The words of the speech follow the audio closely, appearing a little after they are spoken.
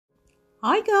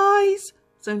Hi guys!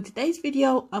 So in today's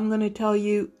video, I'm going to tell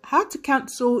you how to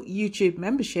cancel YouTube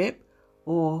membership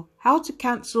or how to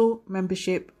cancel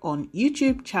membership on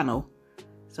YouTube channel.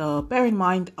 So bear in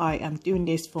mind, I am doing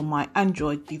this for my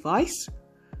Android device.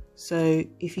 So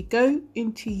if you go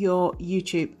into your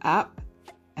YouTube app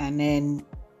and then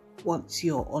once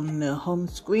you're on the home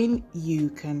screen, you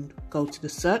can go to the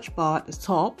search bar at the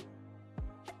top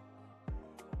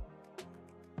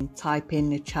and type in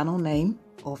the channel name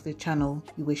of the channel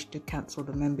you wish to cancel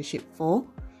the membership for.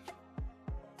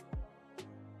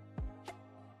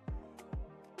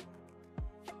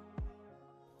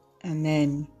 And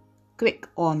then click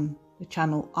on the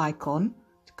channel icon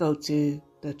to go to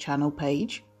the channel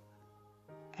page.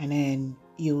 And then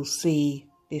you'll see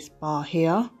this bar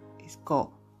here. It's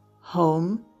got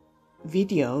home,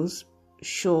 videos,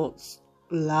 shorts,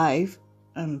 live,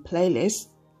 and playlist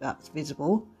that's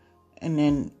visible. And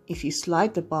then if you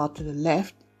slide the bar to the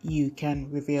left, you can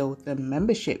reveal the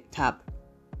membership tab.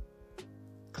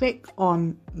 Click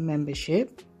on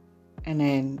membership and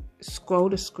then scroll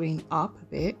the screen up a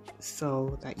bit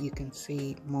so that you can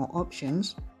see more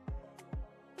options.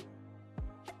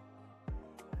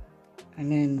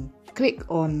 And then click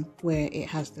on where it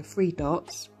has the three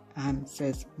dots and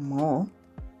says more.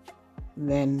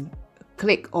 Then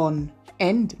click on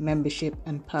end membership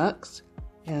and perks.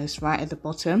 It's right at the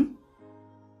bottom.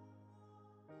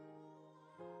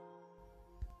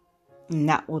 And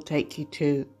that will take you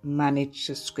to manage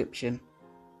subscription.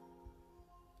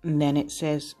 And then it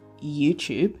says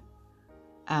YouTube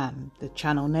and the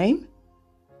channel name.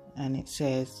 And it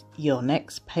says your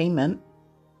next payment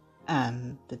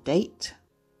and the date.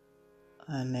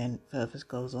 And then further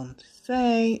goes on to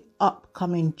say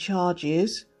upcoming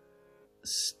charges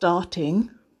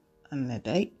starting and the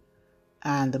date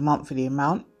and the monthly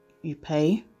amount you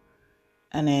pay.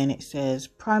 And then it says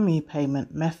primary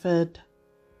payment method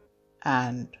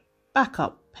and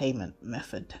backup payment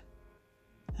method.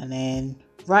 And then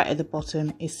right at the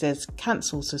bottom it says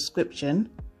cancel subscription.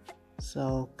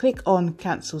 So click on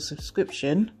cancel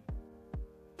subscription.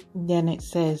 Then it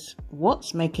says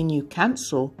what's making you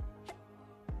cancel.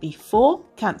 Before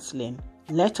cancelling,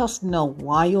 let us know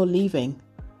why you're leaving.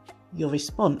 Your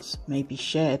response may be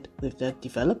shared with the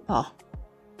developer.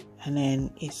 And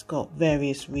then it's got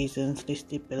various reasons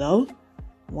listed below.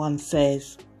 One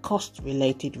says cost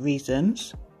related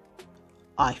reasons,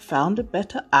 I found a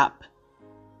better app,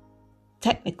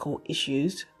 technical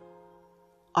issues,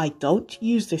 I don't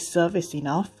use this service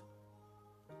enough,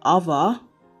 other,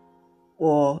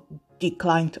 or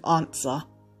decline to answer.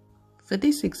 For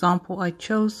this example, I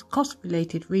chose cost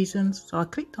related reasons, so I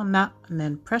clicked on that and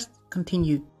then pressed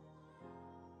continue.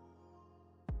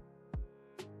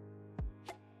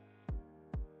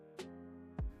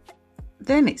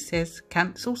 Then it says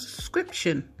cancel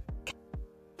subscription.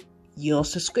 Your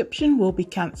subscription will be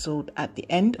cancelled at the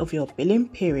end of your billing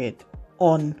period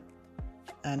on,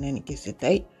 and then it gives a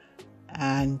date,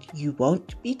 and you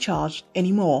won't be charged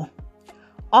anymore.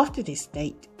 After this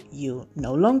date, you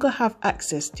no longer have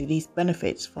access to these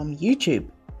benefits from YouTube.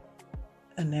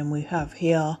 And then we have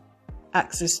here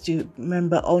access to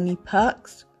member only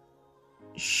perks,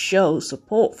 show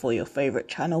support for your favorite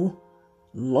channel,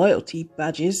 loyalty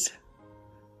badges.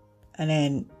 And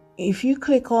then if you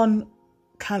click on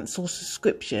cancel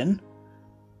subscription,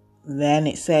 then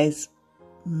it says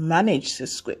manage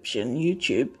subscription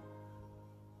YouTube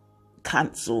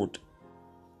cancelled.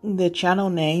 The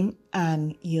channel name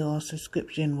and your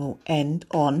subscription will end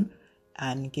on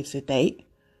and gives a date.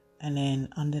 And then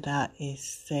under that it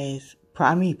says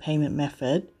primary payment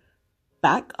method,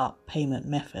 backup payment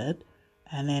method.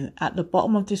 And then at the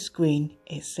bottom of the screen,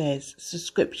 it says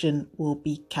subscription will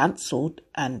be cancelled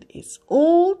and it's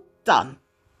all done.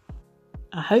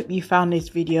 I hope you found this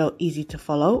video easy to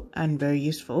follow and very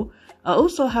useful. I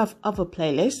also have other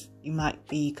playlists you might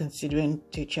be considering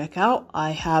to check out. I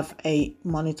have a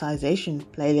monetization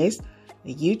playlist,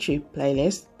 a YouTube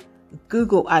playlist, a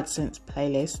Google AdSense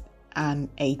playlist, and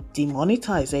a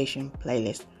demonetization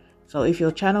playlist. So if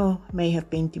your channel may have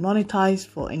been demonetized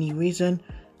for any reason,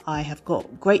 I have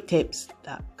got great tips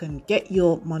that can get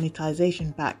your monetization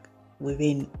back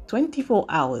within 24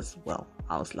 hours. Well,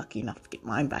 I was lucky enough to get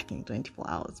mine back in 24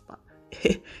 hours, but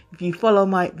if you follow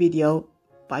my video,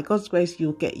 by God's grace,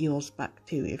 you'll get yours back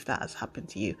too if that has happened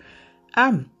to you.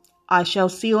 I shall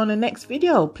see you on the next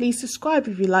video. Please subscribe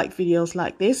if you like videos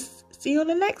like this. See you on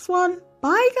the next one.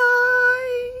 Bye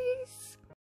guys.